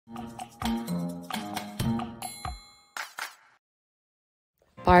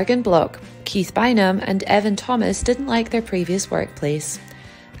Bargain Block. Keith Bynum and Evan Thomas didn't like their previous workplace.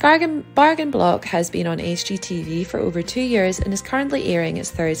 Bargain Block has been on HGTV for over 2 years and is currently airing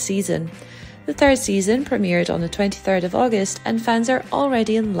its third season. The third season premiered on the 23rd of August and fans are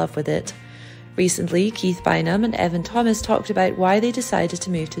already in love with it. Recently, Keith Bynum and Evan Thomas talked about why they decided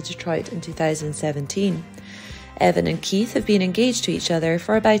to move to Detroit in 2017. Evan and Keith have been engaged to each other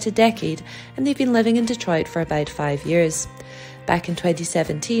for about a decade and they've been living in Detroit for about 5 years. Back in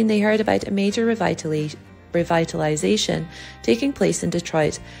 2017, they heard about a major revitalization taking place in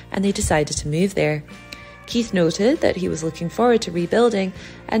Detroit and they decided to move there. Keith noted that he was looking forward to rebuilding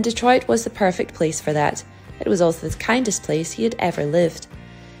and Detroit was the perfect place for that. It was also the kindest place he had ever lived.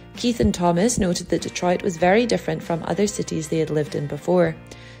 Keith and Thomas noted that Detroit was very different from other cities they had lived in before.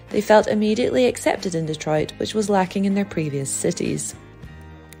 They felt immediately accepted in Detroit, which was lacking in their previous cities.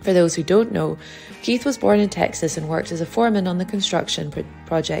 For those who don't know, Keith was born in Texas and worked as a foreman on the construction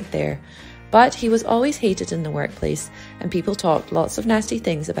project there. But he was always hated in the workplace and people talked lots of nasty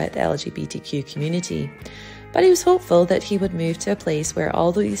things about the LGBTQ community. But he was hopeful that he would move to a place where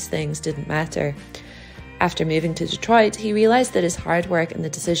all these things didn't matter. After moving to Detroit, he realised that his hard work and the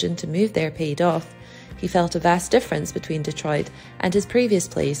decision to move there paid off. He felt a vast difference between Detroit and his previous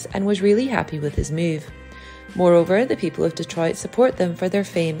place and was really happy with his move. Moreover, the people of Detroit support them for their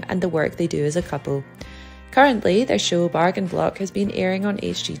fame and the work they do as a couple. Currently, their show Bargain Block has been airing on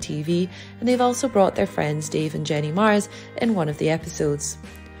HGTV and they've also brought their friends Dave and Jenny Mars in one of the episodes.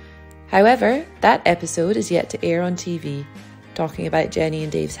 However, that episode is yet to air on TV. Talking about Jenny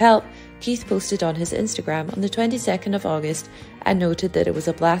and Dave's help, Keith posted on his Instagram on the 22nd of August and noted that it was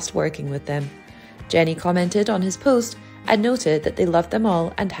a blast working with them. Jenny commented on his post and noted that they loved them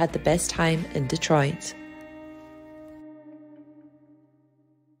all and had the best time in Detroit.